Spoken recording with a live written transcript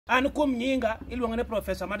An kuom nyinga iluongo ne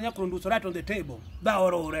Professor mar Nyakrunduso right on the table. Da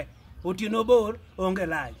orore. Otieno bor onge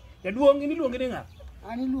laj. Jaduong' in iluongo ni ng'a?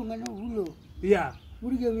 An iluongo ni Ulo. Yeah.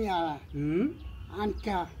 Urige miara.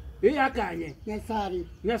 Anka. Iya kanye? Nyasari.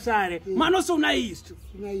 Nyasare. Mano Suna East.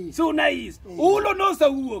 Suna East. Suna East. Ulo no sa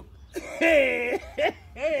wuok.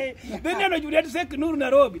 Dineno Junet shecknur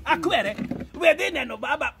Nairobi. Akwere. We dineno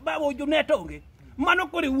baba Junet onge. Mano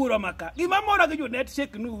kore wuoro maka. Gima mora gi Junet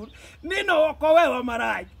shecknur nino okowewa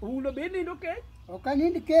marach. Ulo be nindo kech.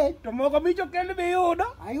 Okanind kech. To mogo micho kende be yudo.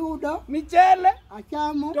 Ayudo. Michele.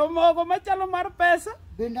 Achamo. To mogo machalo mar pesa.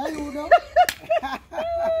 Bende ayudo.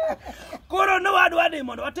 Koro no wadwa ni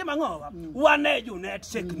mondo watim ang'owa. Wane Junet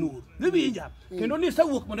shecknur. Dhiwinja. Kendo ni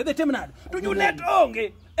sawuok mondo dhi tim nade. To Junet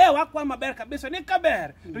onge. Wakwa maber kabisa ni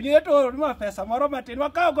kaber. To Junet oro ni pesa moro matin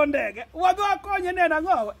wakaw go ndege. Wadhi wakonye neno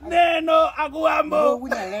ang'owa. Neno agwambo.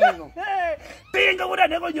 Pinga wuda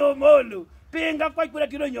nego nyomolu. Pinga kwa kura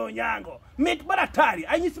tiro nyonyango. Mit baratari.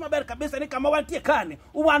 Anyisi maber kabisa ni kama wantie kane.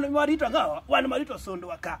 Wan warito ang'owa. Wan marito sondo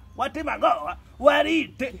waka. Watima ang'owa.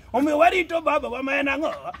 Warite. Omi warito baba wamaena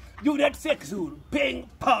ang'owa. Junet shecknur. Ping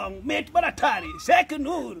pong. Mit baratari.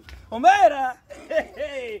 Shecknur. Omera.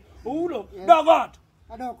 Ulo. Dogot.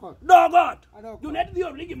 Dogot. Junet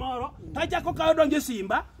dhior ni gimoro. Tachako ka odonjo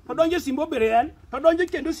Simba. To donjo Simba Oberel. To donjo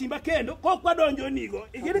kendo Simba kendo. Kokwa donjo nigo.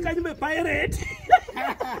 Igiri kanyo be pirate.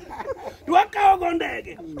 Wakaw go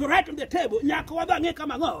ndege. To right on the table. Nyako wadha ng'e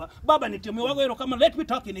kama ng'owa. Baba nitimo wago ero kama. Let me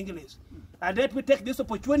talk in English. And let me take this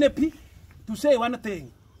opportunity to say one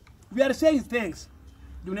thing. We are saying things.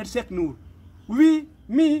 Junet shecknur. We,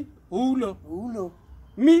 me, Ulo. Ulo.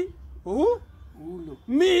 Me, who? Ulo.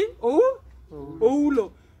 Me, who?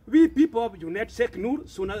 Ulo. We people of Junet shecknur,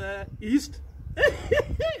 Suna East.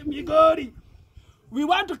 Migori. We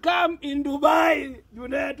want to come in Dubai,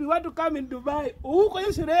 Junet. We want to come in Dubai. Who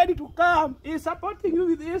is ready to come? Is supporting you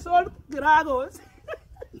with these old gragos.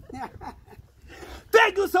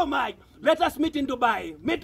 Thank you so much. Let us meet in Dubai. Meet